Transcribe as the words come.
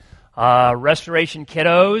Restoration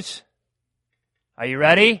kiddos, are you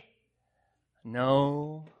ready?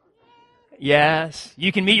 No. Yes.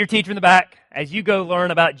 You can meet your teacher in the back as you go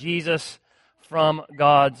learn about Jesus from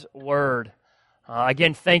God's Word.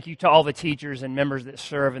 Again, thank you to all the teachers and members that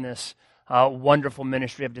serve in this wonderful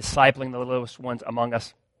ministry of discipling the littlest ones among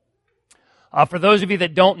us. For those of you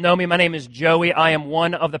that don't know me, my name is Joey. I am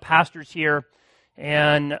one of the pastors here,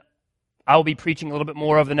 and I will be preaching a little bit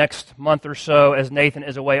more over the next month or so as Nathan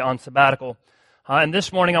is away on sabbatical. And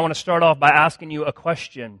this morning I want to start off by asking you a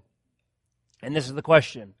question. And this is the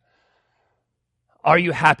question. Are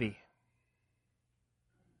you happy?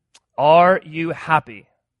 Are you happy?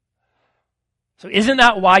 So isn't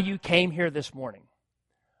that why you came here this morning?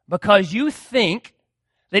 Because you think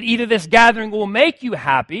that either this gathering will make you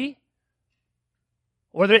happy,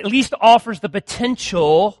 or that it at least offers the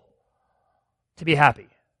potential to be happy.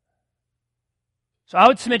 So I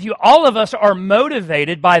would submit to you, all of us are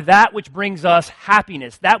motivated by that which brings us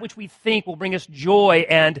happiness, that which we think will bring us joy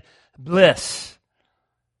and bliss.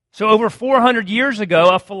 So over 400 years ago,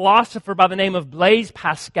 a philosopher by the name of Blaise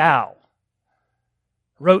Pascal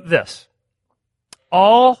wrote this: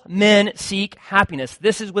 all men seek happiness.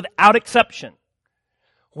 This is without exception.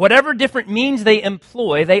 Whatever different means they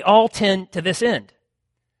employ, they all tend to this end.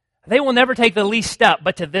 They will never take the least step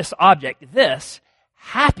but to this object. This,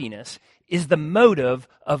 happiness, is the motive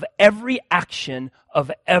of every action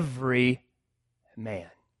of every man.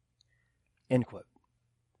 End quote.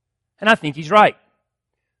 And I think he's right.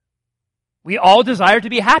 We all desire to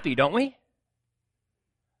be happy, don't we?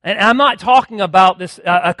 And I'm not talking about this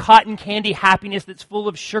a cotton candy happiness that's full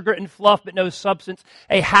of sugar and fluff but no substance,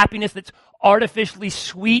 a happiness that's artificially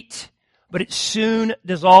sweet but it soon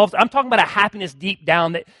dissolves. I'm talking about a happiness deep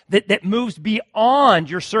down that moves beyond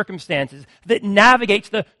your circumstances, that navigates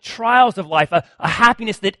the trials of life, a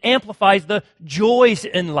happiness that amplifies the joys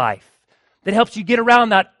in life, that helps you get around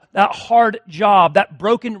that hard job, that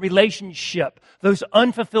broken relationship, those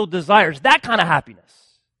unfulfilled desires, that kind of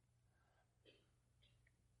happiness.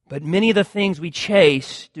 But many of the things we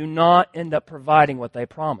chase do not end up providing what they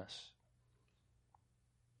promise.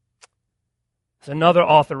 As another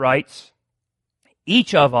author writes,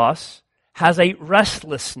 each of us has a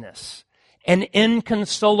restlessness, an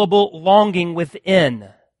inconsolable longing within.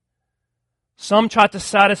 Some try to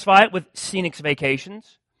satisfy it with scenic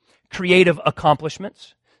vacations, creative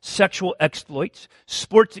accomplishments, sexual exploits,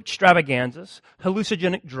 sports extravaganzas,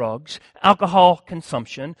 hallucinogenic drugs, alcohol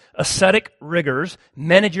consumption, ascetic rigors,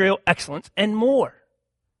 managerial excellence, and more.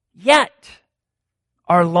 Yet,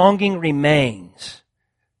 our longing remains.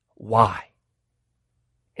 Why?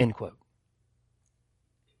 End quote.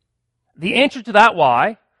 The answer to that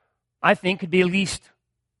why, I think, could be at least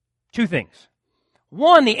two things.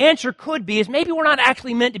 One, the answer could be is maybe we're not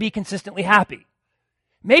actually meant to be consistently happy.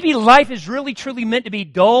 Maybe life is really, truly meant to be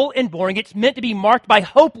dull and boring. It's meant to be marked by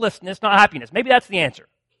hopelessness, not happiness. Maybe that's the answer.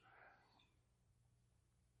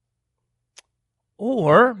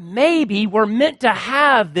 Or maybe we're meant to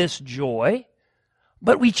have this joy,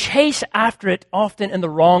 but we chase after it often in the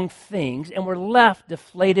wrong things, and we're left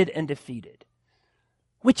deflated and defeated.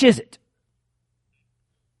 Which is it?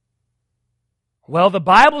 Well, the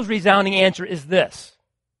Bible's resounding answer is this.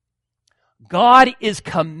 God is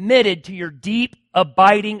committed to your deep,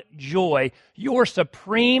 abiding joy, your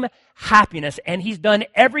supreme happiness, and He's done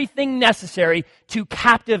everything necessary to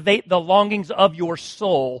captivate the longings of your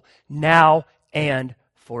soul now and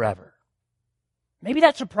forever. Maybe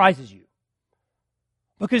that surprises you.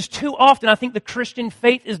 Because too often I think the Christian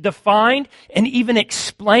faith is defined and even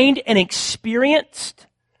explained and experienced.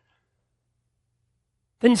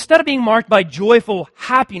 Then instead of being marked by joyful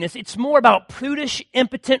happiness, it's more about prudish,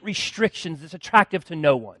 impotent restrictions that's attractive to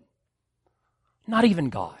no one. Not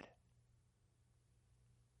even God.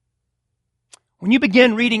 When you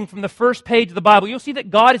begin reading from the first page of the Bible, you'll see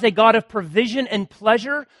that God is a God of provision and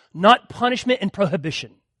pleasure, not punishment and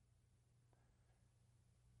prohibition.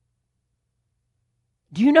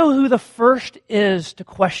 Do you know who the first is to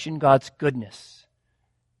question God's goodness?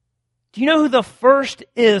 Do you know who the first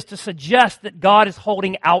is to suggest that God is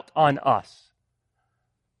holding out on us?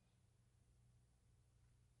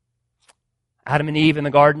 Adam and Eve in the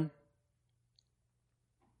garden.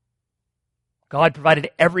 God provided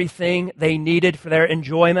everything they needed for their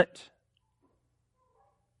enjoyment.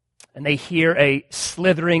 And they hear a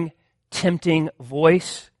slithering, tempting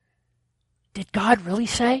voice. Did God really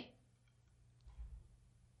say?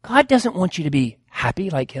 God doesn't want you to be happy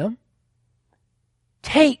like Him.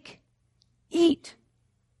 Take, eat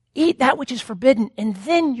that which is forbidden, and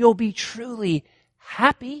then you'll be truly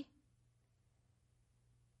happy.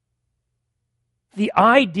 The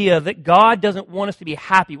idea that God doesn't want us to be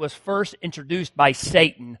happy was first introduced by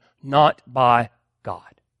Satan, not by God.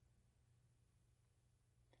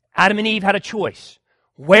 Adam and Eve had a choice.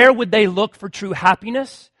 Where would they look for true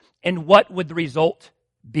happiness, and what would the result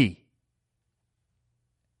be?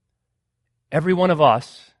 Every one of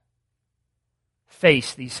us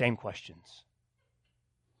face these same questions.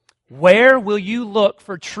 Where will you look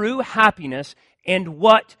for true happiness, and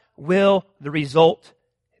what will the result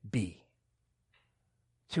be?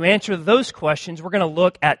 To answer those questions, we're going to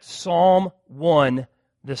look at Psalm 1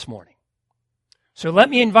 this morning. So let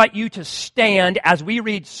me invite you to stand as we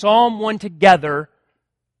read Psalm 1 together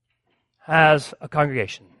as a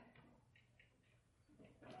congregation.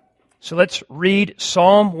 So let's read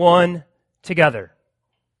Psalm 1 together.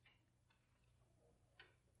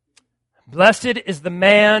 Blessed is the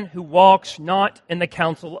man who walks not in the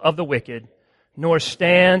counsel of the wicked, nor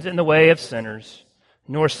stands in the way of sinners,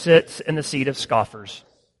 nor sits in the seat of scoffers.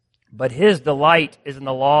 But his delight is in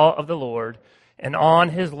the law of the Lord, and on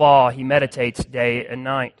his law he meditates day and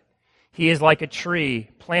night. He is like a tree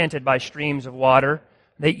planted by streams of water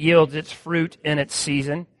that yields its fruit in its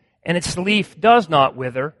season, and its leaf does not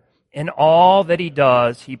wither. In all that he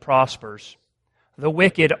does, he prospers. The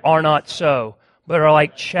wicked are not so, but are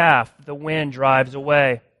like chaff the wind drives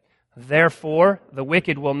away. Therefore, the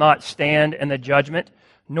wicked will not stand in the judgment,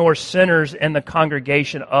 nor sinners in the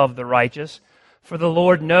congregation of the righteous. For the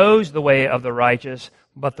Lord knows the way of the righteous,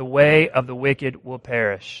 but the way of the wicked will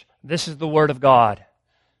perish. This is the word of God.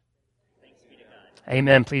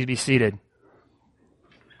 Amen. Please be seated.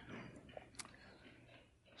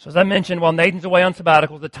 So as I mentioned, while Nathan's away on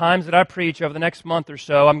sabbatical, the times that I preach over the next month or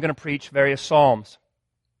so, I'm going to preach various Psalms.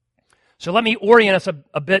 So let me orient us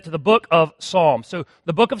a bit to the book of Psalms. So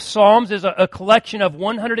the book of Psalms is a collection of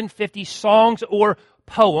 150 songs or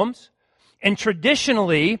poems. And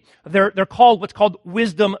traditionally, they're called what's called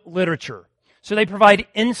wisdom literature. So they provide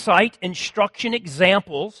insight, instruction,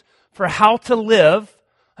 examples for how to live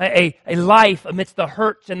a life amidst the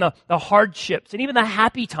hurts and the hardships and even the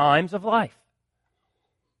happy times of life.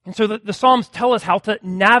 And so the Psalms tell us how to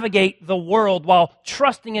navigate the world while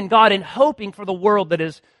trusting in God and hoping for the world that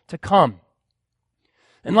is to come.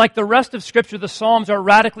 And like the rest of Scripture, the Psalms are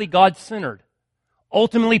radically God-centered,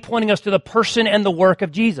 ultimately pointing us to the person and the work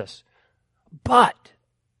of Jesus. But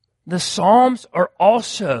the Psalms are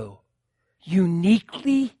also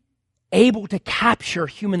uniquely able to capture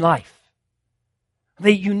human life.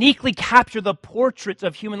 They uniquely capture the portraits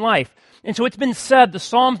of human life. And so it's been said the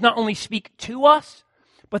Psalms not only speak to us,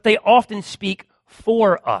 but they often speak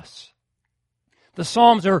for us. The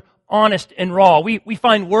Psalms are honest and raw. We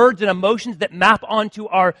find words and emotions that map onto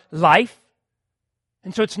our life.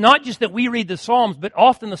 And so it's not just that we read the Psalms, but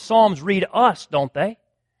often the Psalms read us, don't they?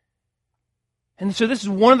 And so this is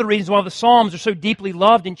one of the reasons why the Psalms are so deeply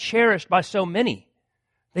loved and cherished by so many.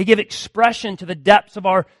 They give expression to the depths of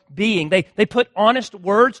our being. They put honest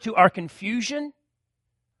words to our confusion.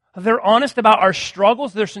 They're honest about our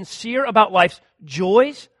struggles. They're sincere about life's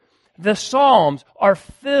joys. The Psalms are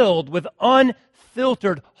filled with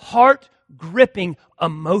unfiltered, heart-gripping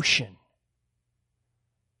emotion.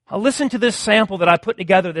 Now listen to this sample that I put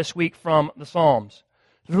together this week from the Psalms.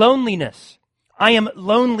 Loneliness. I am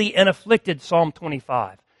lonely and afflicted, Psalm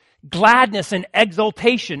 25. Gladness and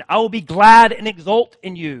exultation. I will be glad and exult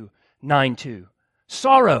in you, 9:2.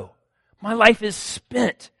 Sorrow. My life is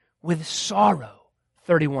spent with sorrow,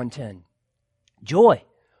 31:10. Joy.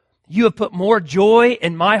 You have put more joy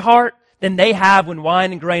in my heart than they have when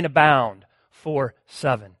wine and grain abound,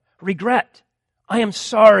 4:7. Regret. I am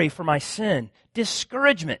sorry for my sin.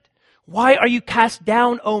 Discouragement. Why are you cast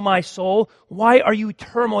down, O my soul? Why are you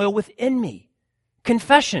turmoil within me?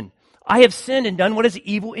 Confession. I have sinned and done what is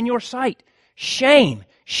evil in your sight. Shame.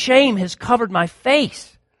 Shame has covered my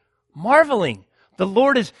face. Marveling.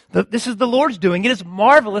 This is the Lord's doing. It is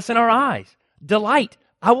marvelous in our eyes. Delight.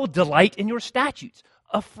 I will delight in your statutes.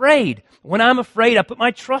 Afraid. When I'm afraid, I put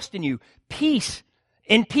my trust in you. Peace.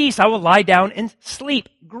 In peace, I will lie down and sleep.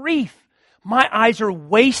 Grief. My eyes are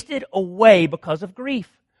wasted away because of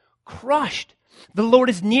grief. Crushed. The Lord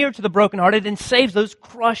is near to the brokenhearted and saves those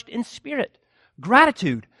crushed in spirit.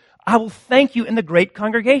 Gratitude. I will thank you in the great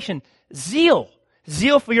congregation. Zeal.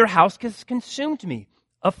 Zeal for your house has consumed me.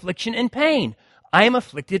 Affliction and pain. I am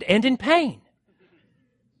afflicted and in pain.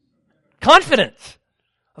 Confidence.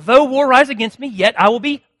 Though war rise against me, yet I will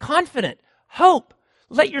be confident. Hope.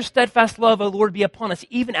 Let your steadfast love, O Lord, be upon us,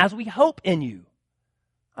 even as we hope in you.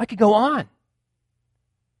 I could go on.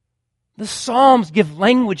 The Psalms give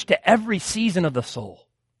language to every season of the soul.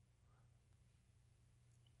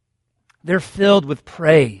 They're filled with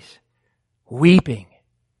praise, weeping,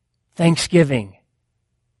 thanksgiving,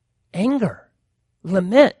 anger,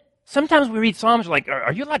 lament. Sometimes we read Psalms like,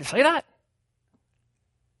 are you allowed to say that?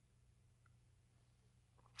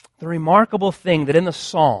 The remarkable thing that in the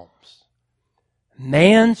Psalms,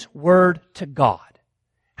 man's word to God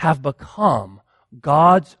have become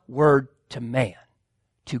God's word to man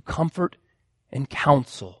to comfort and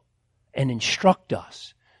counsel and instruct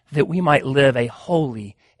us that we might live a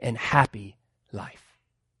holy and happy life.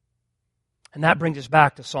 And that brings us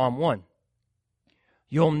back to Psalm 1.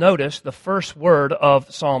 You'll notice the first word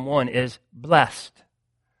of Psalm 1 is blessed.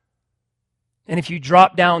 And if you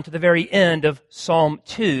drop down to the very end of Psalm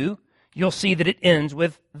 2, you'll see that it ends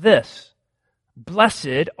with this: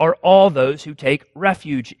 blessed are all those who take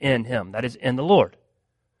refuge in Him, that is, in the Lord.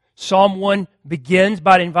 Psalm 1 begins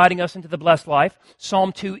by inviting us into the blessed life.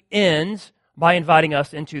 Psalm 2 ends by inviting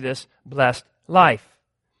us into this blessed life.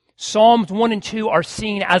 Psalms 1 and 2 are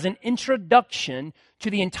seen as an introduction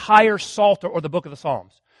to the entire Psalter or the book of the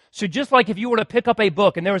Psalms. So just like if you were to pick up a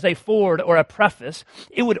book and there was a foreword or a preface,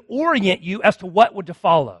 it would orient you as to what would to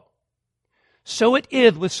follow. So it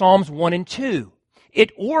is with Psalms 1 and 2.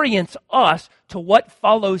 It orients us to what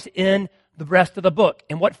follows in the rest of the book.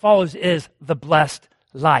 And what follows is the blessed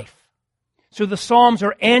life. So the Psalms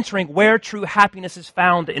are answering where true happiness is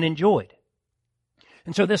found and enjoyed.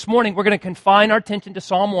 And so this morning we're going to confine our attention to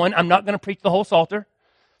Psalm 1. I'm not going to preach the whole Psalter,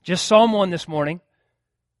 just Psalm 1 this morning.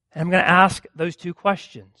 And I'm going to ask those two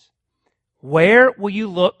questions. Where will you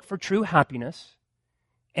look for true happiness?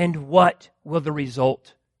 And what will the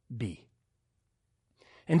result be?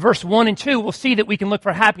 In verse 1 and 2, we'll see that we can look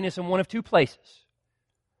for happiness in one of two places.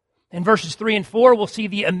 In verses 3 and 4, we'll see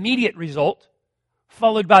the immediate result,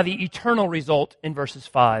 followed by the eternal result in verses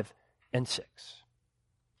 5 and 6.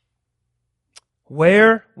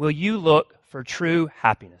 Where will you look for true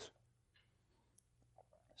happiness?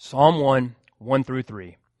 Psalm 1, 1 through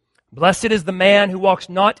 3. Blessed is the man who walks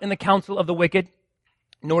not in the counsel of the wicked,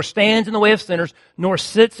 nor stands in the way of sinners, nor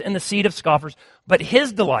sits in the seat of scoffers, but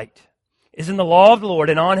his delight is in the law of the Lord,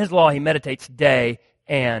 and on his law he meditates day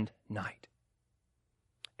and night.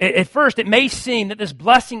 At first, it may seem that this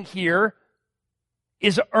blessing here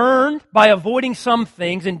is earned by avoiding some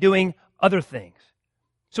things and doing other things.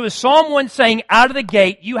 So is Psalm 1 saying out of the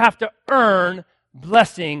gate, you have to earn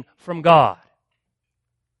blessing from God?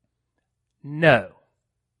 No.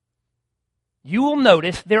 You will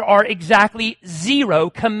notice there are exactly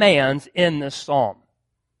 0 commands in this psalm.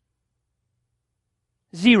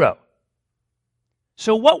 0.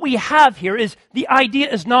 So what we have here is the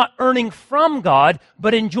idea is not earning from God,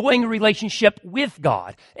 but enjoying a relationship with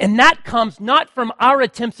God. And that comes not from our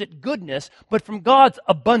attempts at goodness, but from God's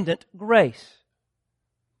abundant grace.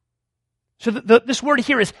 So this word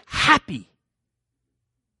here is happy.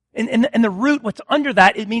 And the root, what's under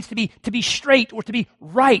that, it means to be straight or to be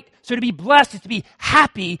right. So to be blessed is to be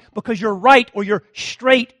happy because you're right or you're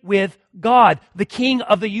straight with God, the King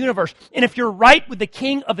of the universe. And if you're right with the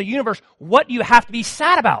King of the universe, what do you have to be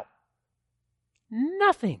sad about?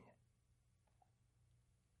 Nothing.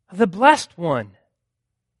 The blessed one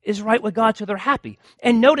is right with God, so they're happy.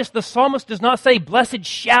 And notice the psalmist does not say, blessed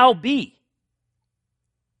shall be.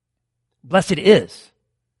 Blessed is.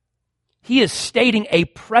 He is stating a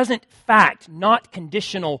present fact, not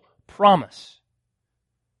conditional promise.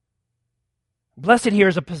 Blessed here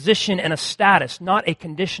is a position and a status, not a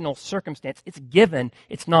conditional circumstance. It's given,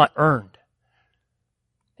 it's not earned.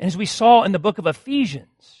 And as we saw in the book of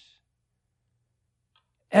Ephesians,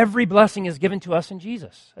 every blessing is given to us in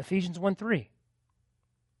Jesus. Ephesians 1:3.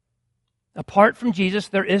 Apart from Jesus,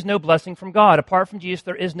 there is no blessing from God. Apart from Jesus,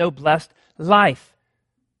 there is no blessed life.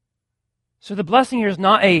 So the blessing here is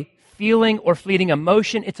not a feeling or fleeting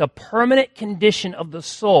emotion. It's a permanent condition of the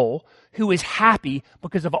soul who is happy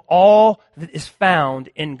because of all that is found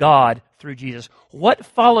in God through Jesus. What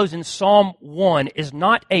follows in Psalm 1 is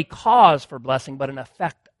not a cause for blessing, but an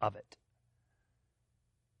effect of it.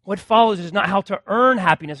 What follows is not how to earn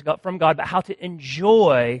happiness from God, but how to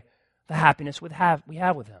enjoy the happiness we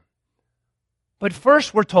have with Him. But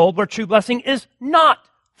first we're told where true blessing is not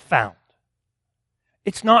found.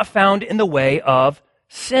 It's not found in the way of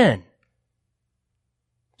sin.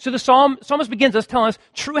 So the psalmist begins us telling us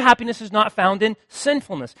true happiness is not found in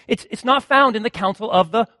sinfulness. It's not found in the counsel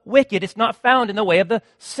of the wicked. It's not found in the way of the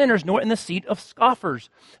sinners, nor in the seat of scoffers.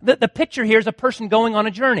 The picture here is a person going on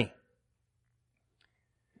a journey.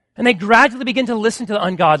 And they gradually begin to listen to the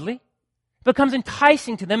ungodly. It becomes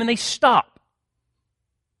enticing to them, and they stop.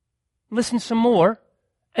 Listen some more,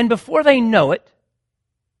 and before they know it,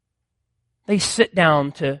 they sit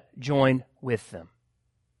down to join with them.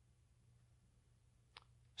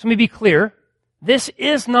 So let me be clear. This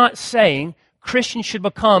is not saying Christians should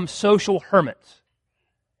become social hermits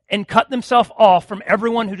and cut themselves off from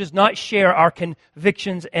everyone who does not share our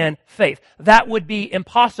convictions and faith. That would be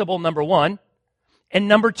impossible, number one. And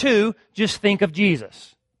number two, just think of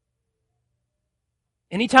Jesus.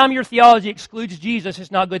 Anytime your theology excludes Jesus,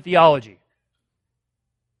 it's not good theology.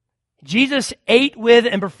 Jesus ate with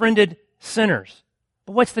and befriended sinners.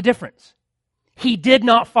 But what's the difference? He did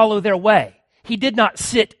not follow their way. He did not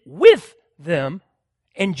sit with them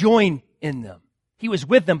and join in them. He was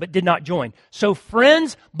with them but did not join. So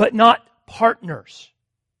friends but not partners.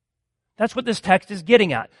 That's what this text is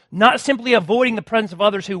getting at. Not simply avoiding the presence of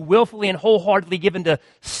others who willfully and wholeheartedly give into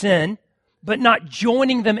sin, but not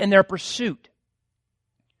joining them in their pursuit.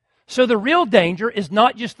 So the real danger is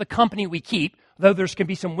not just the company we keep, though there can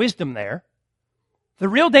be some wisdom there. The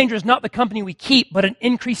real danger is not the company we keep, but an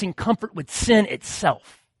increasing comfort with sin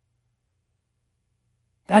itself.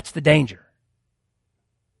 That's the danger.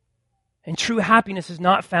 And true happiness is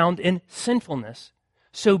not found in sinfulness.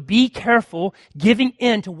 So be careful giving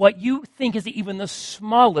in to what you think is even the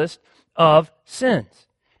smallest of sins.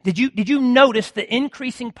 Did you notice the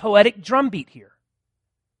increasing poetic drumbeat here?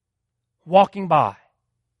 Walking by.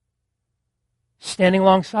 Standing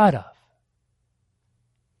alongside of.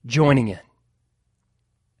 Joining in.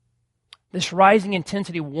 This rising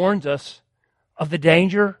intensity warns us of the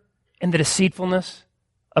danger and the deceitfulness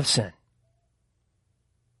of sin.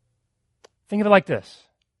 Think of it like this.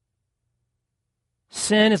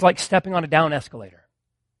 Sin is like stepping on a down escalator.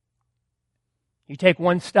 You take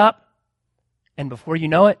one step, and before you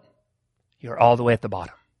know it, you're all the way at the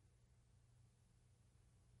bottom.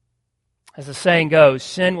 As the saying goes,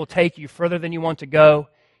 sin will take you further than you want to go,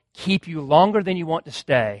 keep you longer than you want to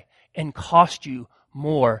stay, and cost you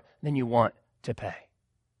more than you want to pay.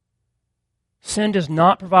 Sin does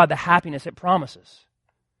not provide the happiness it promises.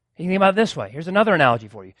 You can think about it this way. Here's another analogy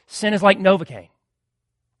for you. Sin is like Novocaine.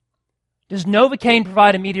 Does Novocaine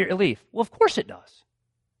provide immediate relief? Well, of course it does.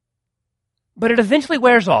 But it eventually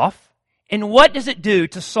wears off, and what does it do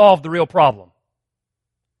to solve the real problem?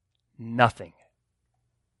 Nothing.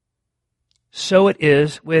 So it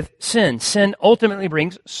is with sin. Sin ultimately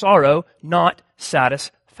brings sorrow, not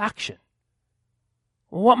satisfaction.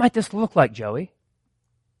 Well, what might this look like, Joey?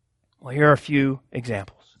 Well, here are a few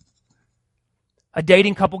examples. A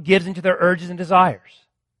dating couple gives into their urges and desires.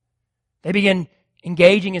 They begin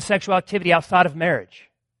engaging in sexual activity outside of marriage.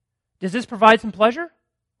 Does this provide some pleasure?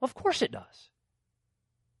 Well, of course it does.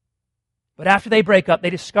 But after they break up, they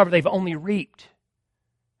discover they've only reaped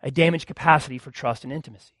a damaged capacity for trust and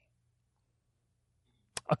intimacy.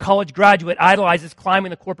 A college graduate idolizes climbing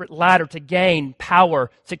the corporate ladder to gain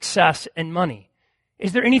power, success, and money.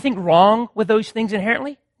 Is there anything wrong with those things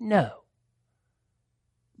inherently? No.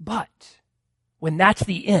 But when that's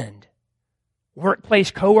the end, workplace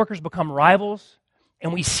coworkers become rivals,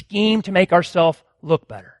 and we scheme to make ourselves look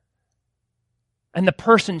better. And the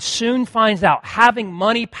person soon finds out having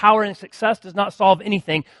money, power, and success does not solve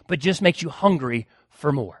anything, but just makes you hungry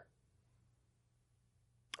for more.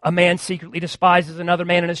 A man secretly despises another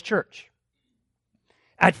man in his church.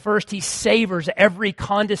 At first, he savors every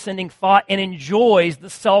condescending thought and enjoys the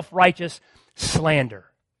self-righteous slander.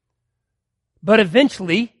 But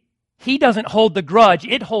eventually, he doesn't hold the grudge,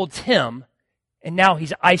 it holds him, and now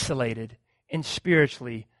he's isolated and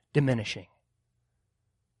spiritually diminishing.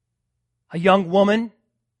 A young woman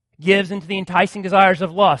gives into the enticing desires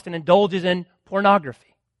of lust and indulges in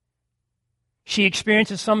pornography. She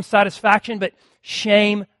experiences some satisfaction, but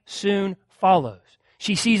shame soon follows.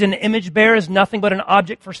 She sees an image bearer as nothing but an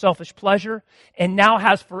object for selfish pleasure, and now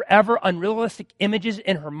has forever unrealistic images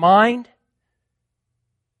in her mind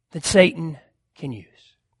that Satan can use.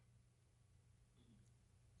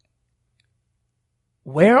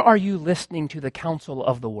 Where are you listening to the counsel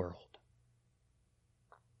of the world?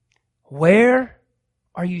 Where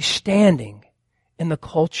are you standing in the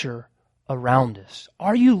culture around us?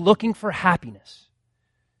 Are you looking for happiness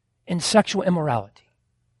in sexual immorality,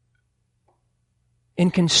 in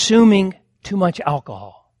consuming too much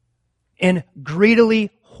alcohol, in greedily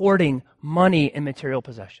hoarding money and material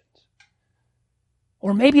possessions?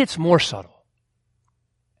 Or maybe it's more subtle.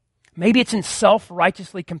 Maybe it's in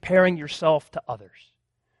self-righteously comparing yourself to others.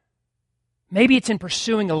 Maybe it's in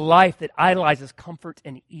pursuing a life that idolizes comfort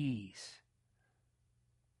and ease.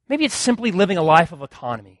 Maybe it's simply living a life of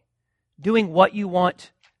autonomy, doing what you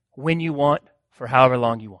want, when you want, for however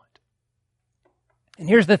long you want. And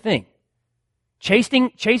here's the thing.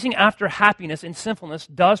 Chasing after happiness and sinfulness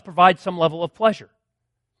does provide some level of pleasure.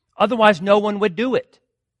 Otherwise, no one would do it.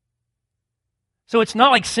 So it's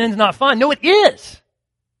not like sin's not fun. No, it is.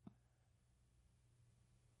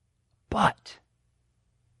 But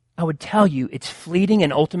I would tell you it's fleeting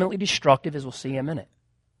and ultimately destructive, as we'll see in a minute.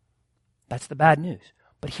 That's the bad news.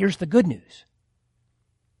 But here's the good news.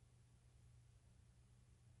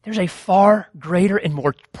 There's a far greater and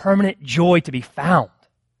more permanent joy to be found.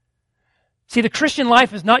 See, the Christian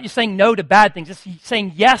life is not just saying no to bad things, it's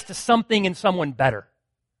saying yes to something and someone better.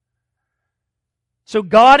 So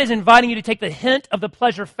God is inviting you to take the hint of the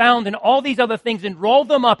pleasure found in all these other things and roll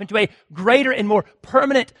them up into a greater and more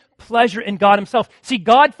permanent pleasure in God Himself. See,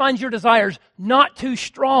 God finds your desires not too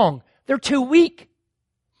strong. They're too weak.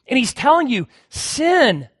 And He's telling you,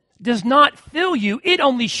 sin does not fill you. It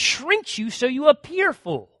only shrinks you so you appear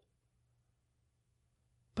full.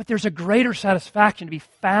 But there's a greater satisfaction to be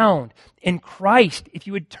found in Christ if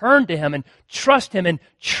you would turn to Him and trust Him and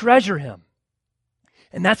treasure Him.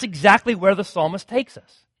 And that's exactly where the psalmist takes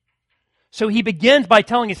us. So he begins by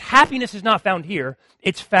telling us happiness is not found here,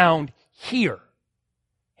 it's found here.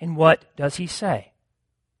 And what does he say?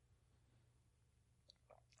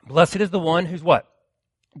 Blessed is the one whose what?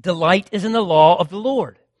 Delight is in the law of the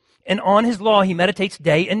Lord. And on His law he meditates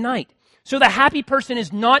day and night. So the happy person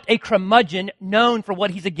is not a curmudgeon known for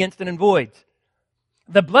what he's against and avoids.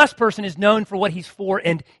 The blessed person is known for what he's for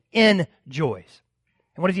and enjoys.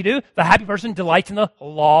 And what does he do? The happy person delights in the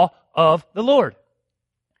law of the Lord.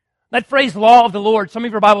 That phrase, law of the Lord, some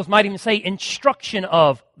of your Bibles might even say instruction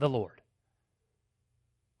of the Lord.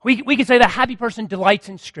 We could say the happy person delights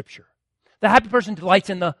in Scripture. The happy person delights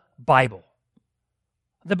in the Bible.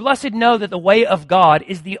 The blessed know that the way of God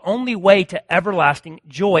is the only way to everlasting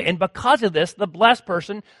joy. And because of this, the blessed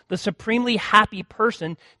person, the supremely happy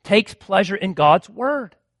person, takes pleasure in God's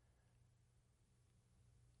Word.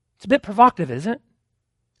 It's a bit provocative, isn't it?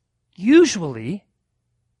 Usually,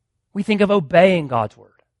 we think of obeying God's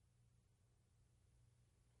Word.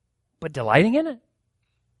 But delighting in it?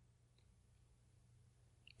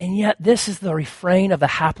 And yet, this is the refrain of the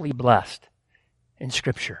happily blessed in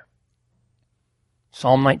Scripture.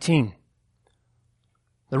 Psalm 19.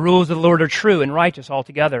 The rules of the Lord are true and righteous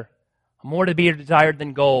altogether, more to be desired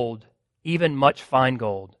than gold, even much fine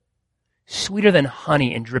gold, sweeter than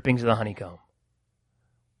honey and drippings of the honeycomb.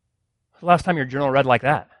 When's the last time your journal read like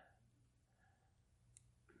that?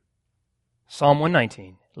 Psalm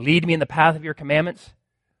 119. Lead me in the path of your commandments,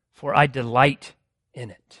 for I delight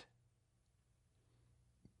in it.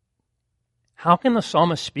 How can the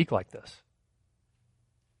psalmist speak like this?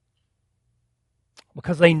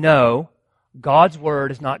 Because they know God's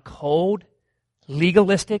Word is not cold,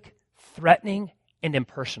 legalistic, threatening, and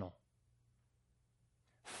impersonal.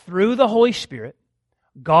 Through the Holy Spirit,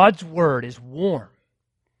 God's Word is warm,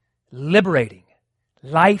 liberating,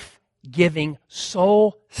 life-giving,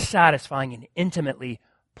 soul-satisfying, and intimately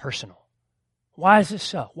personal. Why is this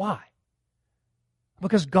so? Why?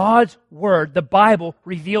 Because God's Word, the Bible,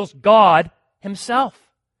 reveals God Himself.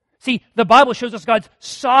 See, the Bible shows us God's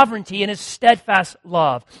sovereignty and His steadfast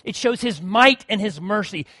love. It shows His might and His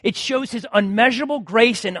mercy. It shows His unmeasurable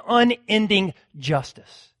grace and unending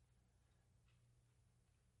justice.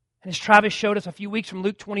 And as Travis showed us a few weeks from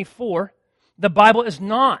Luke 24, the Bible is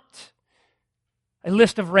not a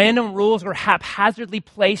list of random rules or haphazardly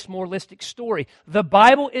placed moralistic story. The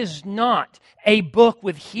Bible is not a book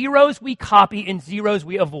with heroes we copy and zeros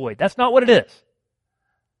we avoid. That's not what it is.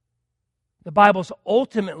 The Bible's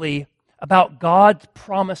ultimately about God's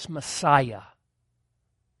promised Messiah,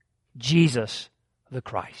 Jesus the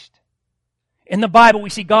Christ. In the Bible, we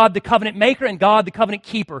see God the covenant maker and God the covenant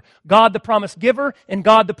keeper, God the promise giver and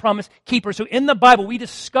God the promise keeper. So in the Bible, we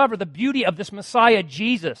discover the beauty of this Messiah,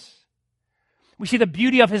 Jesus. We see the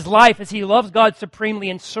beauty of His life as He loves God supremely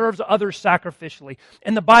and serves others sacrificially.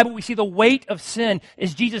 In the Bible, we see the weight of sin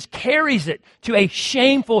as Jesus carries it to a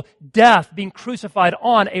shameful death, being crucified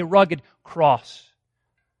on a rugged cross.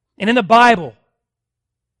 And in the Bible,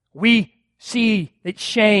 we see that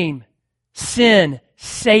shame, sin,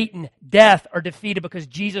 Satan, death are defeated because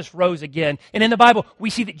Jesus rose again. And in the Bible, we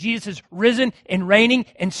see that Jesus is risen and reigning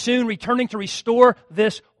and soon returning to restore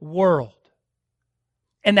this world.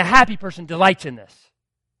 And the happy person delights in this.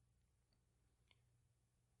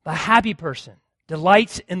 The happy person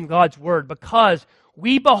delights in God's Word because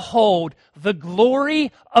we behold the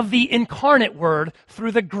glory of the incarnate Word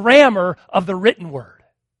through the grammar of the written Word.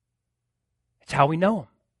 It's how we know Him.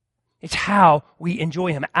 It's how we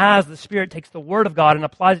enjoy Him as the Spirit takes the Word of God and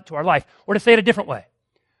applies it to our life. Or to say it a different way,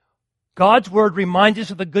 God's Word reminds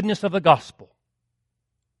us of the goodness of the gospel.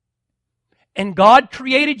 And God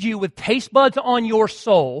created you with taste buds on your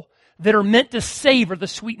soul that are meant to savor the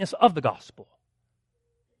sweetness of the gospel.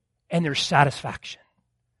 And there's satisfaction.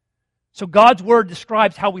 So God's Word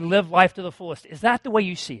describes how we live life to the fullest. Is that the way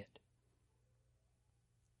you see it?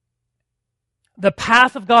 The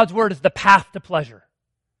path of God's Word is the path to pleasure.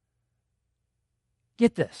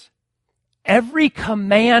 Get this. Every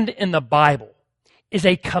command in the Bible is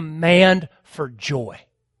a command for joy.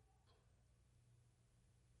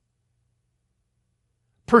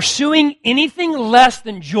 Pursuing anything less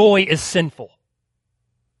than joy is sinful.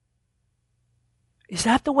 Is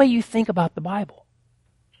that the way you think about the Bible?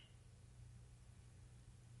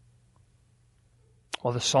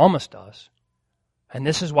 Well, the psalmist does. And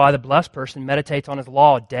this is why the blessed person meditates on his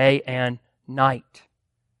law day and night.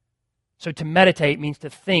 So to meditate means to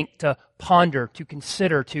think, to ponder, to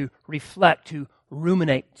consider, to reflect, to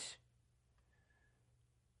ruminate.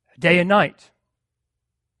 Day and night.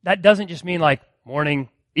 That doesn't just mean like morning,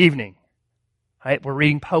 evening. Right? We're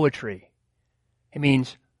reading poetry. It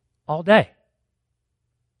means all day.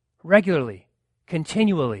 Regularly.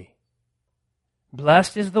 Continually.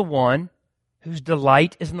 Blessed is the one whose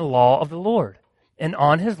delight is in the law of the Lord. And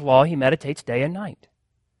on his law he meditates day and night.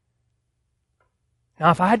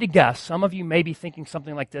 Now, if I had to guess, some of you may be thinking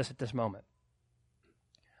something like this at this moment.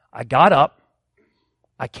 I got up,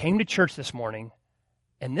 I came to church this morning,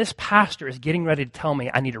 and this pastor is getting ready to tell me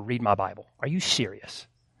I need to read my Bible. Are you serious?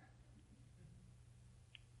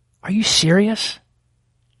 Are you serious?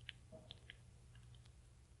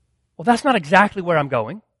 Well, that's not exactly where I'm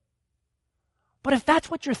going. But if that's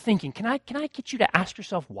what you're thinking, can I get you to ask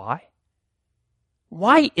yourself why?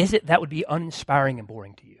 Why is it that would be uninspiring and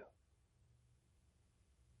boring to you?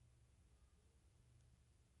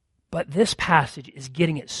 But this passage is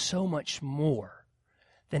getting at so much more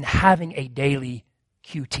than having a daily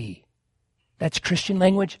QT. That's Christian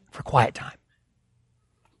language for quiet time.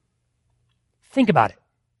 Think about it.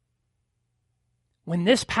 When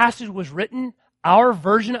this passage was written, our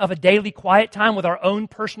version of a daily quiet time with our own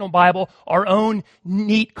personal Bible, our own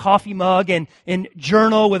neat coffee mug and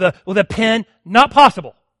journal with a pen, not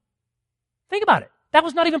possible. Think about it. That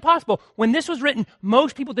was not even possible. When this was written,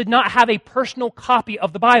 most people did not have a personal copy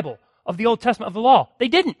of the Bible, of the Old Testament, of the law. They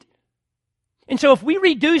didn't. And so if we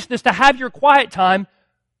reduce this to have your quiet time,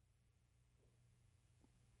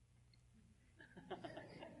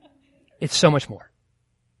 it's so much more.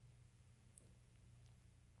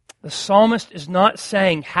 The psalmist is not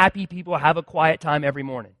saying happy people have a quiet time every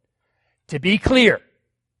morning. To be clear,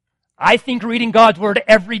 I think reading God's Word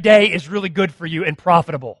every day is really good for you and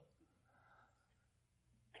profitable.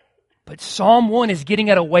 But Psalm 1 is getting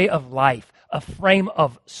at a way of life, a frame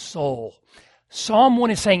of soul. Psalm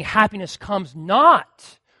 1 is saying happiness comes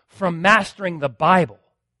not from mastering the Bible.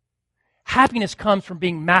 Happiness comes from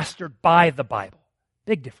being mastered by the Bible.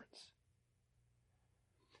 Big difference.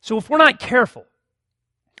 So if we're not careful,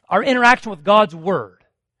 our interaction with God's Word,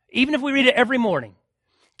 even if we read it every morning,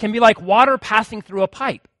 can be like water passing through a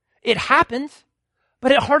pipe. It happens,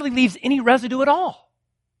 but it hardly leaves any residue at all.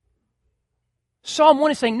 Psalm 1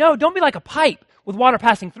 is saying, no, don't be like a pipe with water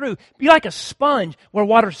passing through. Be like a sponge where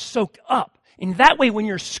water's soaked up. In that way, when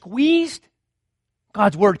you're squeezed,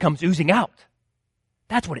 God's Word comes oozing out.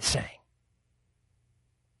 That's what it's saying.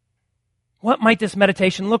 What might this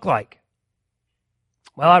meditation look like?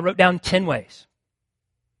 Well, I wrote down 10 ways.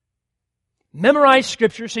 Memorize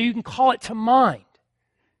Scripture so you can call it to mind.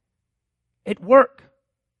 At work,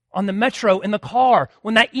 on the metro, in the car,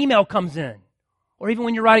 when that email comes in, or even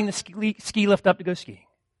when you're riding the ski lift up to go skiing.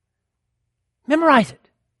 Memorize it.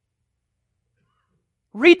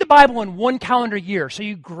 Read the Bible in one calendar year so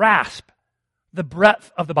you grasp the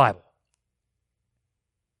breadth of the Bible.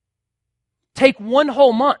 Take one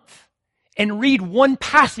whole month and read one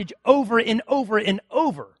passage over and over and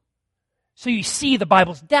over so you see the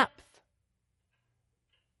Bible's depth.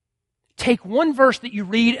 Take one verse that you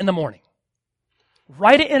read in the morning,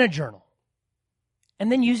 write it in a journal,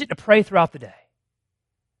 and then use it to pray throughout the day.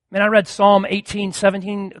 Man, I read Psalm 18,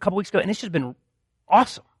 17 a couple weeks ago, and it's just been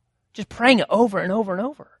awesome. Just praying it over and over and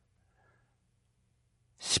over.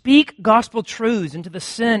 Speak gospel truths into the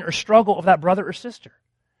sin or struggle of that brother or sister.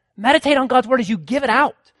 Meditate on God's Word as you give it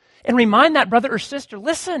out. And remind that brother or sister,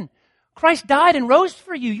 listen, Christ died and rose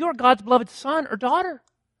for you. You are God's beloved son or daughter.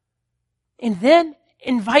 And then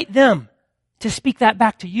invite them to speak that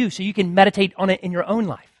back to you so you can meditate on it in your own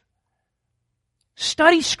life.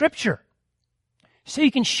 Study Scripture so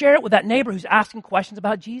you can share it with that neighbor who's asking questions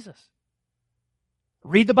about Jesus.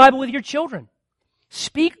 Read the Bible with your children.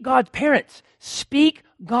 Speak God's parents. Speak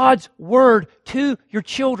God's Word to your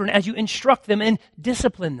children as you instruct them and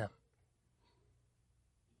discipline them.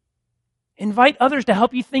 Invite others to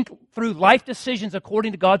help you think through life decisions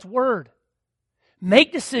according to God's Word.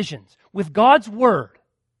 Make decisions with God's Word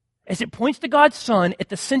as it points to God's Son at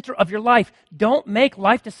the center of your life. Don't make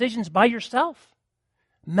life decisions by yourself.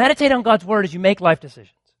 Meditate on God's Word as you make life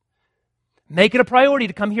decisions. Make it a priority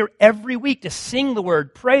to come here every week to sing the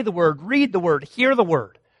Word, pray the Word, read the Word, hear the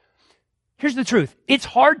Word. Here's the truth. It's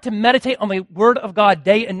hard to meditate on the Word of God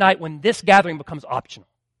day and night when this gathering becomes optional.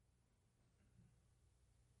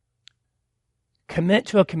 Commit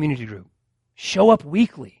to a community group. Show up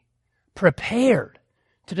weekly, prepared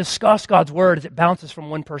to discuss God's Word as it bounces from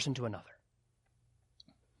one person to another.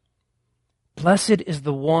 Blessed is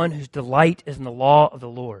the one whose delight is in the law of the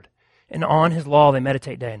Lord, and on His law they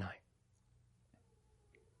meditate day and night.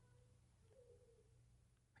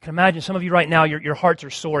 I can imagine some of you right now, your hearts are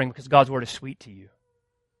soaring because God's Word is sweet to you.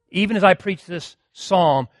 Even as I preach this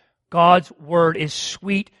psalm, God's Word is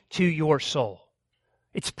sweet to your soul.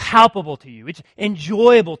 It's palpable to you. It's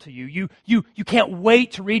enjoyable to you. You can't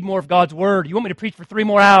wait to read more of God's Word. You want me to preach for 3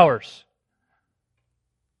 more hours.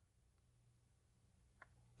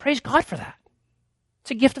 Praise God for that. It's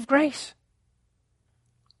a gift of grace.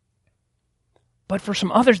 But for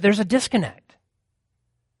some others, there's a disconnect.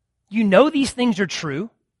 You know these things are true.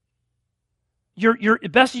 You're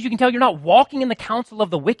best as you can tell, you're not walking in the counsel of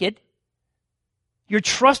the wicked. You're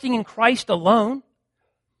trusting in Christ alone.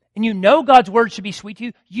 And you know God's Word should be sweet to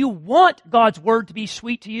you. You want God's Word to be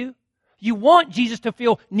sweet to you. You want Jesus to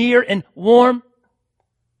feel near and warm.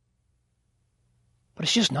 But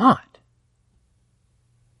it's just not.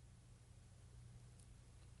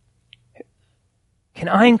 Can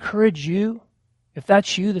I encourage you, if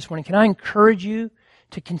that's you this morning, can I encourage you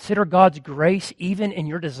to consider God's grace even in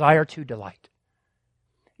your desire to delight?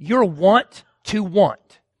 Your want to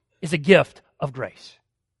want is a gift of grace.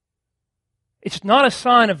 It's not a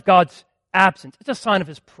sign of God's absence. It's a sign of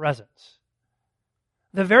His presence.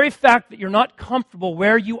 The very fact that you're not comfortable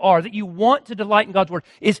where you are, that you want to delight in God's Word,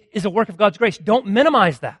 is a work of God's grace. Don't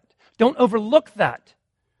minimize that. Don't overlook that.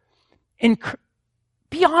 And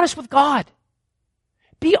be honest with God.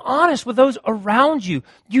 Be honest with those around you.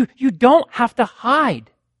 You don't have to hide.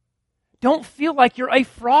 Don't feel like you're a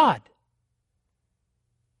fraud.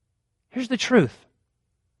 Here's the truth.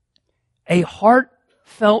 A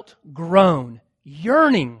heartfelt groan,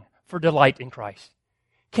 yearning for delight in Christ,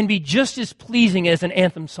 can be just as pleasing as an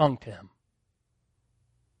anthem sung to Him.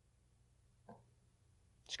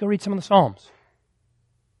 Let's go read some of the Psalms.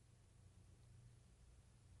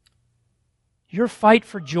 Your fight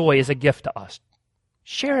for joy is a gift to us.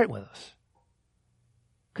 Share it with us.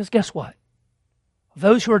 Because guess what?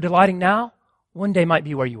 Those who are delighting now, one day might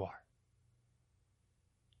be where you are.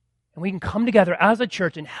 And we can come together as a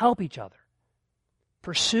church and help each other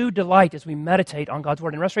pursue delight as we meditate on God's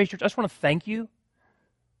Word. And Restoration Church, I just want to thank you.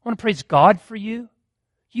 I want to praise God for you.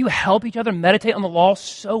 You help each other meditate on the law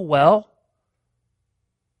so well.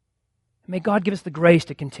 May God give us the grace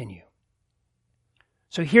to continue.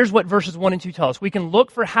 So here's what verses 1 and 2 tell us. We can look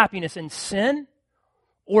for happiness in sin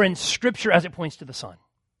or in Scripture as it points to the Son.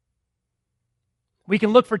 We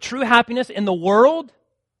can look for true happiness in the world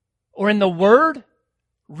or in the Word,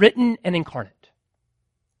 written and incarnate.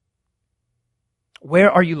 Where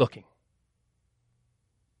are you looking?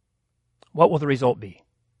 What will the result be?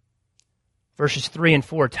 Verses 3 and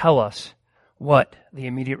 4 tell us what the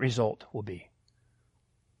immediate result will be.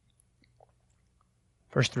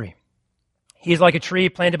 Verse 3. He is like a tree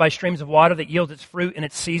planted by streams of water that yields its fruit in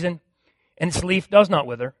its season, and its leaf does not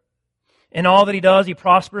wither. In all that he does, he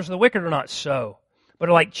prospers. The wicked are not so, but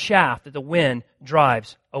are like chaff that the wind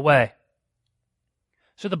drives away.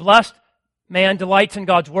 So the blessed man delights in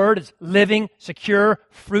God's Word, is living, secure,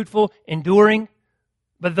 fruitful, enduring.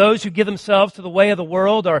 But those who give themselves to the way of the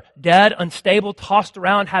world are dead, unstable, tossed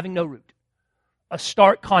around, having no root. A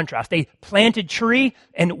stark contrast, a planted tree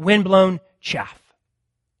and windblown chaff.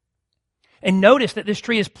 And notice that this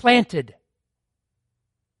tree is planted.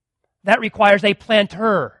 That requires a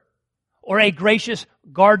planter or a gracious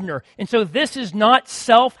gardener. And so this is not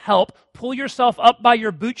self-help, pull yourself up by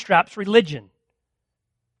your bootstraps religion.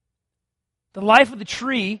 The life of the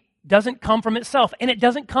tree doesn't come from itself, and it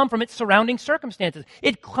doesn't come from its surrounding circumstances.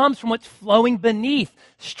 It comes from what's flowing beneath,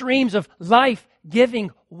 streams of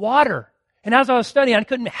life-giving water. And as I was studying, I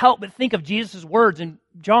couldn't help but think of Jesus' words in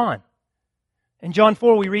John. In John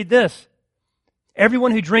 4, we read this.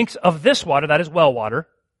 Everyone who drinks of this water, that is well water,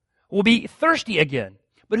 will be thirsty again.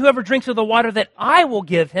 But whoever drinks of the water that I will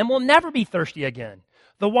give him will never be thirsty again.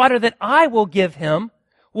 The water that I will give him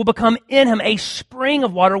will become in him a spring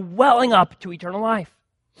of water welling up to eternal life.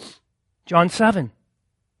 John 7.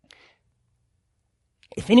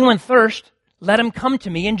 If anyone thirst, let him come to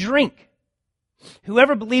me and drink.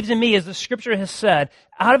 Whoever believes in me, as the Scripture has said,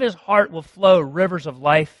 out of his heart will flow rivers of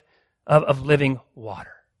life, of living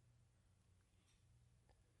water.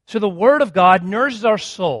 So the Word of God nourishes our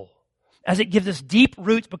soul as it gives us deep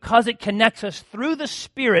roots because it connects us through the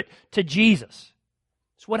Spirit to Jesus.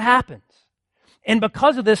 It's what happens. And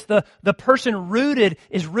because of this, the person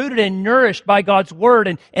is rooted and nourished by God's word.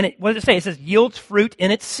 And what does it say? It says, yields fruit in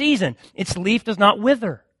its season. Its leaf does not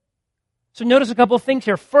wither. So notice a couple of things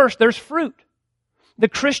here. First, there's fruit. The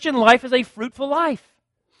Christian life is a fruitful life.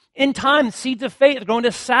 In time, seeds of faith grow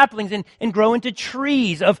into saplings and grow into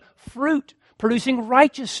trees of fruit, producing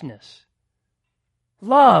righteousness,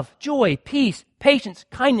 love, joy, peace, patience,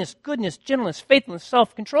 kindness, goodness, gentleness, faithfulness,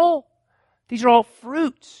 self-control. These are all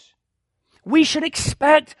fruits. We should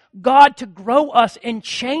expect God to grow us and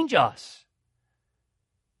change us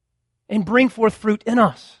and bring forth fruit in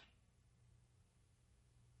us.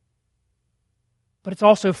 But it's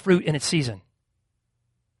also fruit in its season.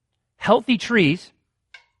 Healthy trees,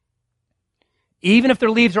 even if their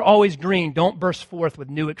leaves are always green, don't burst forth with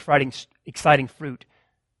new exciting fruit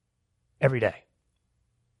every day.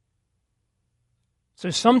 So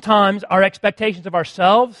sometimes our expectations of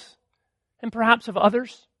ourselves and perhaps of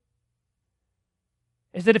others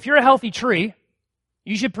is that if you're a healthy tree,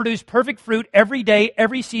 you should produce perfect fruit every day,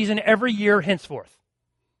 every season, every year henceforth.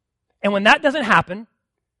 And when that doesn't happen,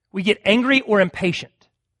 we get angry or impatient.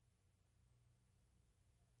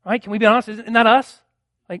 Right? Can we be honest? Isn't that us?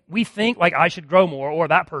 Like, we think like I should grow more or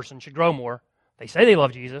that person should grow more. They say they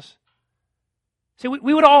love Jesus. See,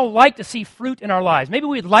 we would all like to see fruit in our lives. Maybe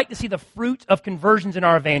we'd like to see the fruit of conversions in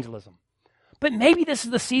our evangelism. But maybe this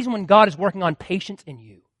is the season when God is working on patience in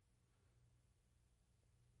you.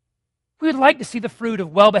 We would like to see the fruit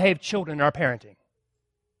of well-behaved children in our parenting.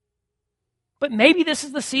 But maybe this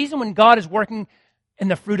is the season when God is working in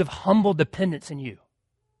the fruit of humble dependence in you.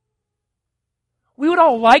 We would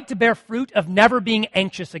all like to bear fruit of never being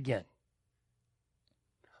anxious again.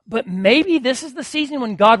 But maybe this is the season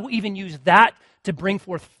when God will even use that to bring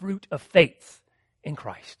forth fruit of faith in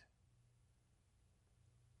Christ.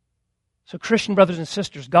 So Christian brothers and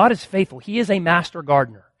sisters, God is faithful. He is a master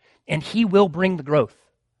gardener, and He will bring the growth.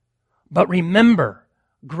 But remember,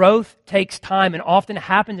 growth takes time and often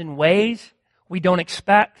happens in ways we don't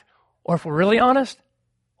expect, or if we're really honest,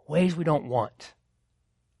 ways we don't want.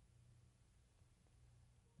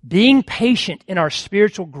 Being patient in our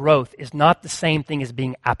spiritual growth is not the same thing as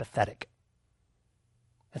being apathetic.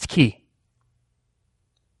 That's key.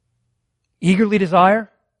 Eagerly desire,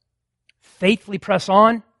 faithfully press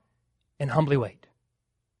on, and humbly wait.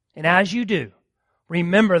 And as you do,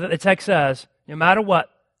 remember that the text says, no matter what,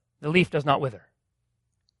 the leaf does not wither.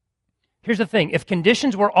 Here's the thing. If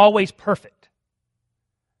conditions were always perfect,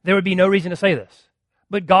 there would be no reason to say this.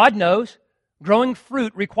 But God knows growing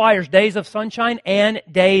fruit requires days of sunshine and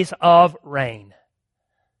days of rain.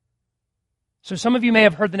 So some of you may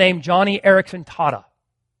have heard the name Joni Eareckson Tada.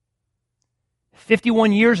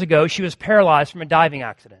 51 years ago, she was paralyzed from a diving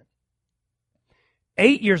accident.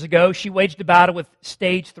 8 years ago, she waged a battle with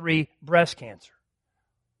stage 3 breast cancer.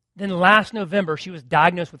 Then last November, she was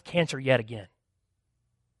diagnosed with cancer yet again.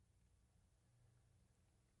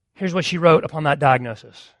 Here's what she wrote upon that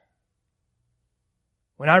diagnosis.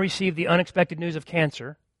 When I received the unexpected news of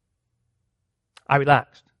cancer, I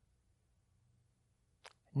relaxed,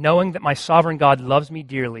 knowing that my sovereign God loves me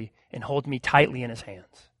dearly and holds me tightly in His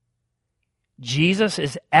hands. Jesus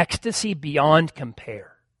is ecstasy beyond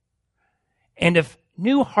compare. And if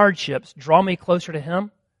new hardships draw me closer to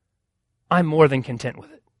Him, I'm more than content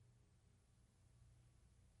with it.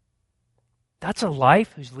 That's a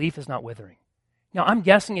life whose leaf is not withering. Now, I'm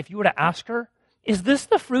guessing if you were to ask her, is this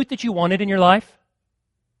the fruit that you wanted in your life?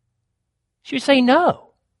 She would say no.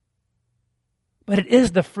 But it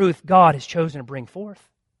is the fruit God has chosen to bring forth.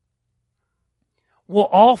 We'll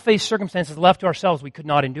all face circumstances left to ourselves we could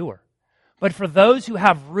not endure. But for those who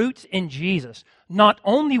have roots in Jesus, not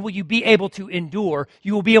only will you be able to endure,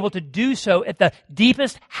 you will be able to do so at the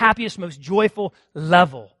deepest, happiest, most joyful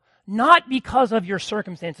level. Not because of your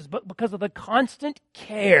circumstances, but because of the constant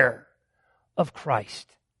care of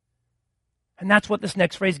Christ. And that's what this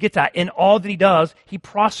next phrase gets at. In all that He does, He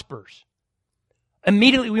prospers.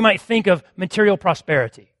 Immediately we might think of material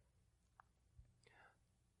prosperity.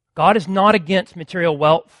 God is not against material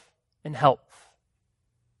wealth and health.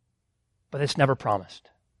 But it's never promised.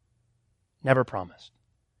 Never promised.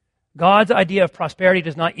 God's idea of prosperity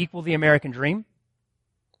does not equal the American dream.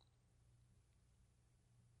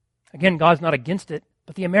 Again, God's not against it,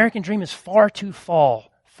 but the American dream is far too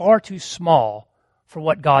small for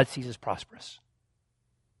what God sees as prosperous.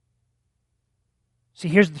 See,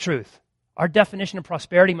 here's the truth. Our definition of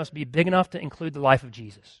prosperity must be big enough to include the life of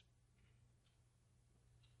Jesus.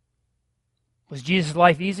 Was Jesus'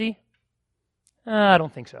 life easy? I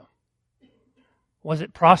don't think so. Was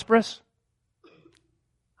it prosperous?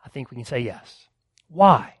 I think we can say yes.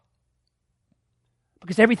 Why?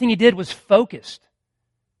 Because everything He did was focused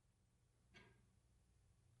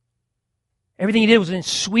Everything he did was in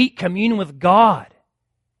sweet communion with God,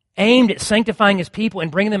 aimed at sanctifying his people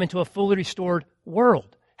and bringing them into a fully restored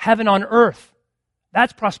world. Heaven on earth.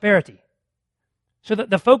 That's prosperity. So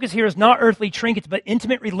the focus here is not earthly trinkets, but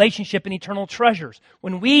intimate relationship and eternal treasures.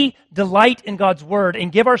 When we delight in God's word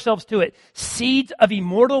and give ourselves to it, seeds of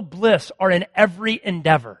immortal bliss are in every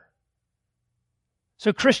endeavor.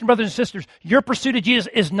 So Christian brothers and sisters, your pursuit of Jesus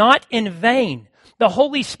is not in vain. The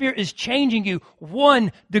Holy Spirit is changing you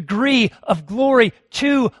one degree of glory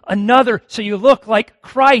to another so you look like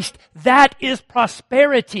Christ. That is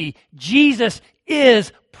prosperity. Jesus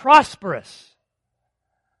is prosperous.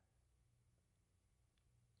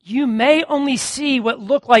 You may only see what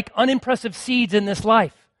look like unimpressive seeds in this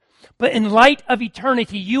life, but in light of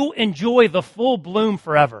eternity, you enjoy the full bloom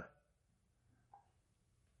forever.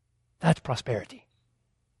 That's prosperity.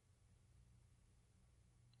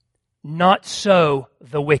 Not so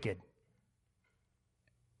the wicked.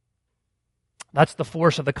 That's the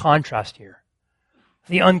force of the contrast here.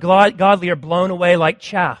 The ungodly are blown away like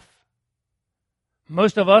chaff.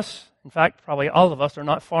 Most of us, in fact, probably all of us, are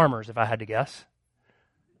not farmers, if I had to guess.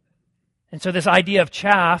 And so this idea of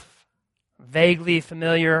chaff, vaguely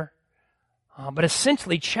familiar, but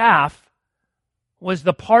essentially chaff was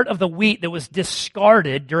the part of the wheat that was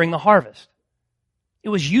discarded during the harvest. It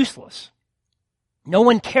was useless. No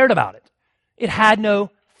one cared about it. It had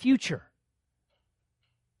no future.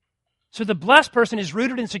 So the blessed person is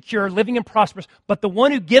rooted and secure, living and prosperous, but the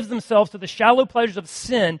one who gives themselves to the shallow pleasures of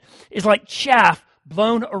sin is like chaff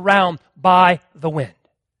blown around by the wind.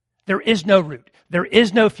 There is no root. There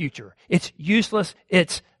is no future. It's useless.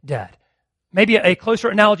 It's dead. Maybe a closer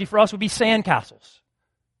analogy for us would be sandcastles.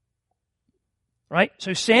 Right?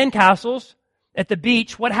 So sandcastles at the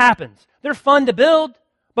beach, what happens? They're fun to build,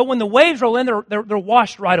 but when the waves roll in, they're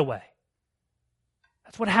washed right away.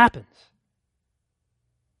 That's what happens.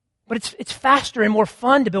 But it's faster and more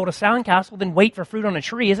fun to build a sandcastle than wait for fruit on a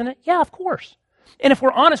tree, isn't it? Yeah, of course. And if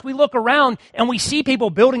we're honest, we look around and we see people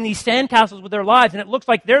building these sandcastles with their lives, and it looks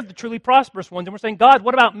like they're the truly prosperous ones. And we're saying, God,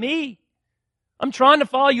 what about me? I'm trying to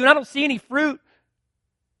follow you, and I don't see any fruit.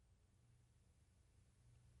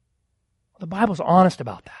 The Bible's honest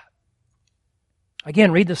about that.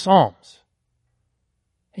 Again, read the Psalms,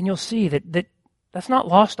 and you'll see that's not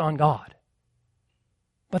lost on God.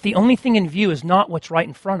 But the only thing in view is not what's right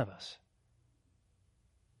in front of us.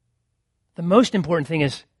 The most important thing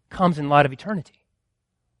comes in light of eternity.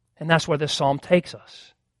 And that's where this psalm takes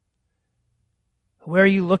us. Where are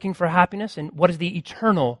you looking for happiness, and what is the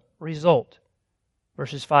eternal result?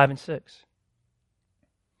 Verses 5 and 6.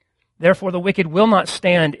 Therefore the wicked will not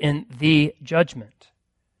stand in the judgment,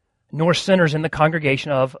 nor sinners in the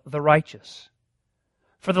congregation of the righteous.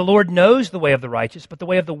 For the Lord knows the way of the righteous, but the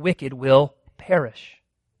way of the wicked will perish.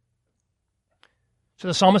 So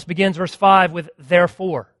the psalmist begins verse 5 with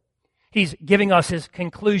therefore. He's giving us his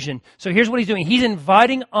conclusion. So here's what he's doing. He's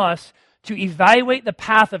inviting us to evaluate the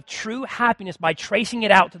path of true happiness by tracing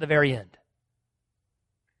it out to the very end.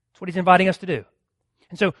 That's what he's inviting us to do.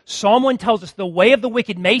 And so Psalm 1 tells us the way of the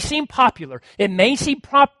wicked may seem popular. It may seem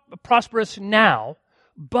prosperous now,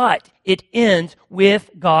 but it ends with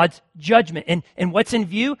God's judgment. And what's in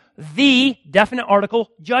view? The definite article,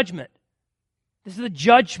 judgment. This is the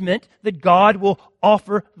judgment that God will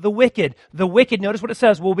offer the wicked. The wicked, notice what it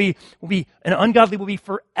says, will be an ungodly will be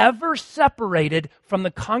forever separated from the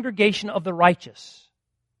congregation of the righteous.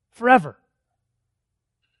 Forever.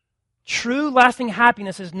 True lasting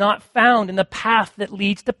happiness is not found in the path that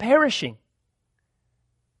leads to perishing.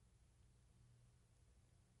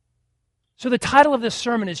 So the title of this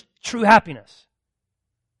sermon is True Happiness.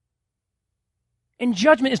 And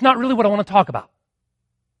judgment is not really what I want to talk about.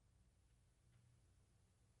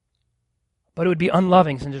 But it would be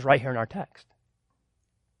unloving since it's right here in our text.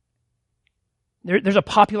 There's a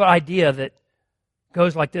popular idea that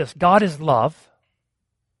goes like this. God is love.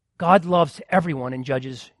 God loves everyone and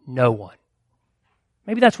judges no one.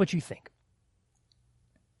 Maybe that's what you think.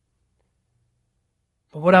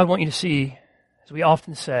 But what I want you to see, as we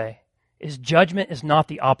often say, is judgment is not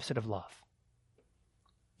the opposite of love.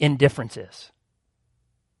 Indifference is.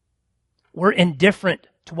 We're indifferent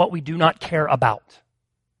to what we do not care about.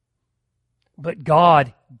 But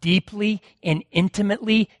God deeply and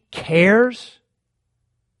intimately cares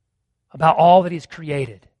about all that He's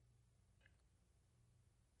created.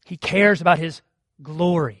 He cares about His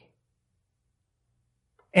glory.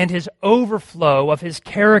 And His overflow of His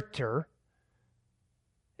character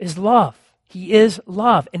is love. He is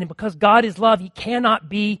love. And because God is love, He cannot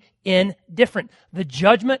be indifferent. The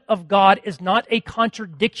judgment of God is not a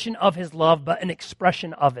contradiction of His love, but an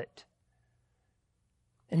expression of it.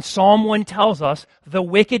 And Psalm 1 tells us the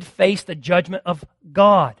wicked face the judgment of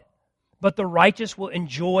God, but the righteous will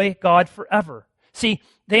enjoy God forever. See,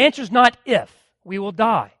 the answer is not if we will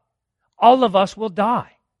die. All of us will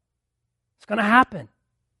die. It's going to happen.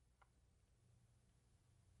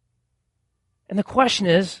 And the question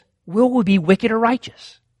is, will we be wicked or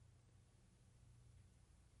righteous?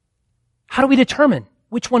 How do we determine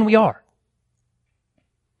which one we are?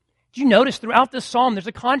 Do you notice throughout this psalm there's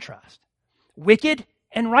a contrast? Wicked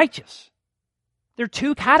and righteous. There are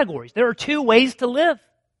two categories. There are two ways to live.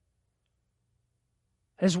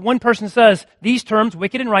 As one person says, these terms,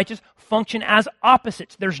 wicked and righteous, function as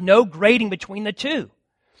opposites. There's no grading between the two.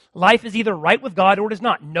 Life is either right with God or it is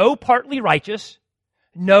not. No partly righteous,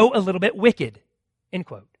 no a little bit wicked. End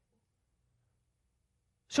quote.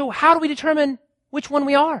 So how do we determine which one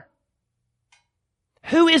we are?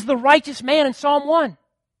 Who is the righteous man in Psalm 1?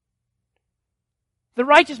 The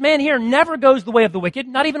righteous man here never goes the way of the wicked,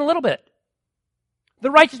 not even a little bit.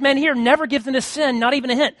 The righteous man here never gives into sin, not even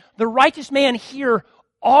a hint. The righteous man here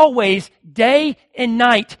always, day and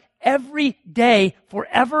night, every day,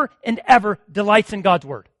 forever and ever, delights in God's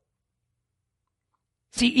word.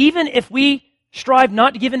 See, even if we strive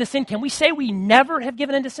not to give into sin, can we say we never have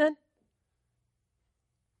given into sin?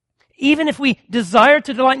 Even if we desire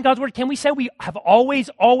to delight in God's word, can we say we have always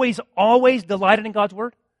delighted in God's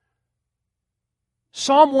word?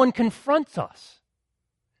 Psalm 1 confronts us.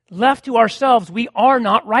 Left to ourselves, we are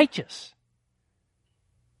not righteous.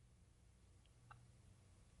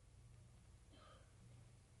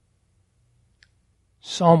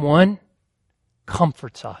 Psalm 1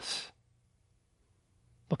 comforts us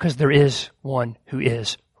because there is one who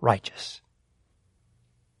is righteous.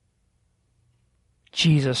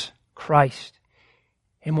 Jesus Christ.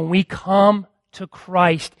 And when we come to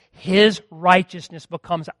Christ, His righteousness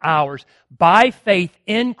becomes ours. By faith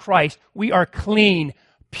in Christ, we are clean,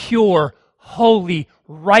 pure, holy,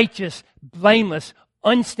 righteous, blameless,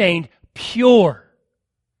 unstained, pure.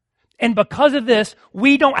 And because of this,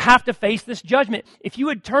 we don't have to face this judgment. If you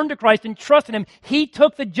would turn to Christ and trust in Him, He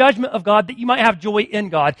took the judgment of God that you might have joy in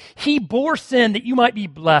God. He bore sin that you might be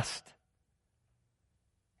blessed.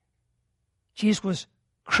 Jesus was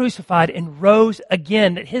crucified and rose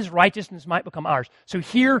again that His righteousness might become ours. So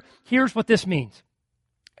here's what this means.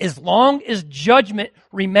 As long as judgment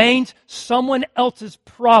remains someone else's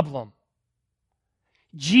problem,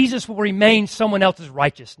 Jesus will remain someone else's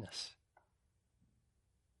righteousness.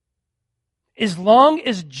 As long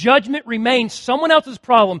as judgment remains someone else's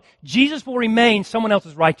problem, Jesus will remain someone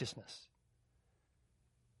else's righteousness.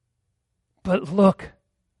 But look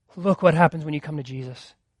what happens when you come to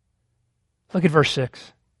Jesus. Look at verse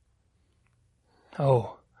 6.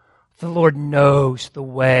 Oh, the Lord knows the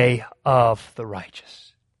way of the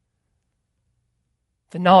righteous.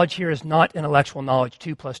 The knowledge here is not intellectual knowledge.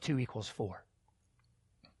 2 + 2 = 4.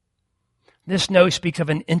 This know speaks of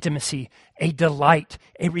an intimacy, a delight,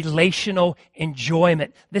 a relational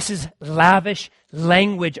enjoyment. This is lavish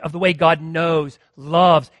language of the way God knows,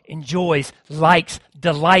 loves, enjoys, likes,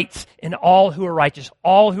 delights in all who are righteous,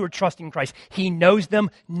 all who are trusting Christ. He knows them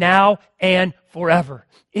now and forever.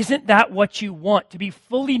 Isn't that what you want? To be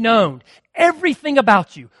fully known, everything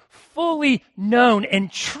about you, fully known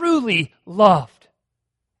and truly loved.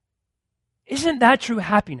 Isn't that true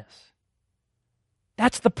happiness?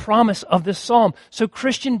 That's the promise of this psalm. So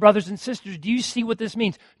Christian brothers and sisters, do you see what this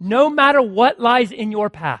means? No matter what lies in your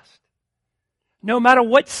past, no matter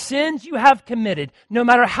what sins you have committed, no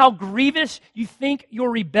matter how grievous you think your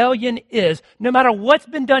rebellion is, no matter what's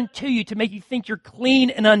been done to you to make you think you're clean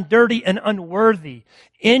and undirty and unworthy,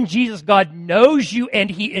 in Jesus, God knows you and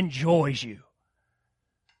He enjoys you.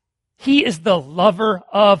 He is the lover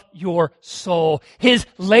of your soul. His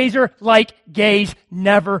laser-like gaze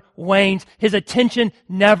never wanes. His attention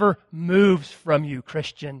never moves from you,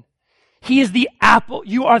 Christian. He is the apple.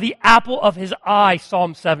 You are the apple of His eye,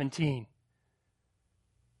 Psalm 17.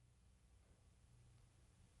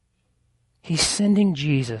 He's sending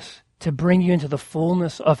Jesus to bring you into the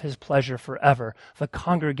fullness of His pleasure forever, the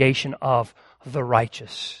congregation of the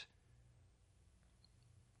righteous.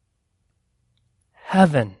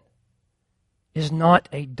 Heaven is not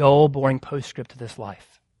a dull, boring postscript to this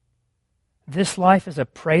life. This life is a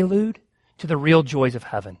prelude to the real joys of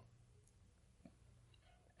heaven.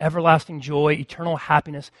 Everlasting joy, eternal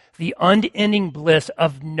happiness, the unending bliss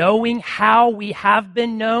of knowing how we have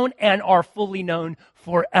been known and are fully known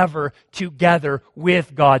forever together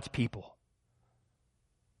with God's people.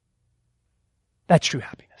 That's true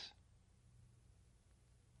happiness.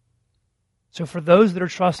 So for those that are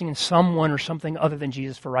trusting in someone or something other than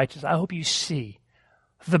Jesus for righteousness, I hope you see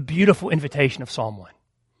the beautiful invitation of Psalm 1.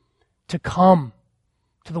 To come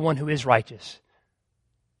to the one who is righteous.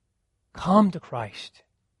 Come to Christ,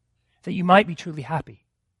 that you might be truly happy,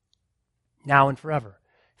 now and forever.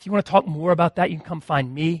 If you want to talk more about that, you can come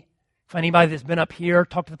find me. Find anybody that's been up here.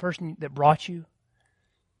 Talk to the person that brought you.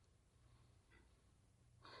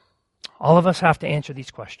 All of us have to answer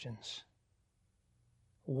these questions.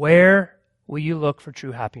 Where will you look for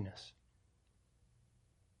true happiness?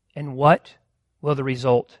 And what will the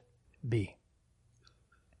result be?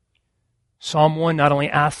 Psalm 1 not only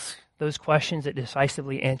asks those questions, it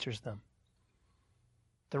decisively answers them.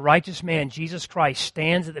 The righteous man, Jesus Christ,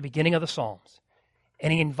 stands at the beginning of the Psalms,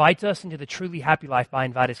 and he invites us into the truly happy life by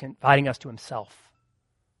inviting us to himself.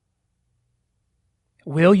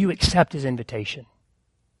 Will you accept his invitation?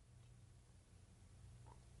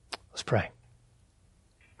 Let's pray.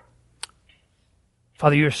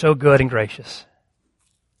 Father, you are so good and gracious.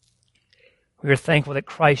 We are thankful that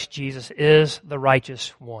Christ Jesus is the righteous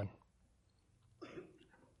one.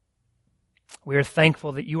 We are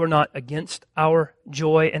thankful that you are not against our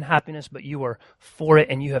joy and happiness, but you are for it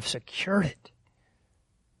and you have secured it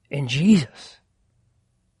in Jesus.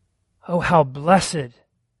 Oh, how blessed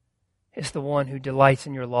is the one who delights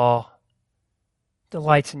in your law,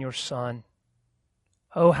 delights in your Son.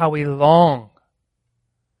 Oh, how we long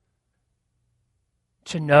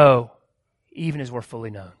to know even as we're fully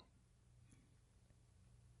known.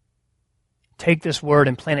 Take this word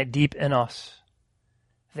and plant it deep in us,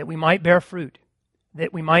 that we might bear fruit,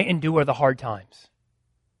 that we might endure the hard times,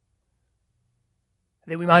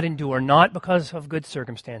 that we might endure not because of good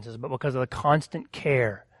circumstances, but because of the constant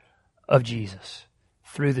care of Jesus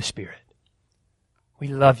through the Spirit. We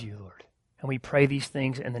love you, Lord, and we pray these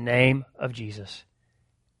things in the name of Jesus.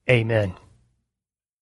 Amen.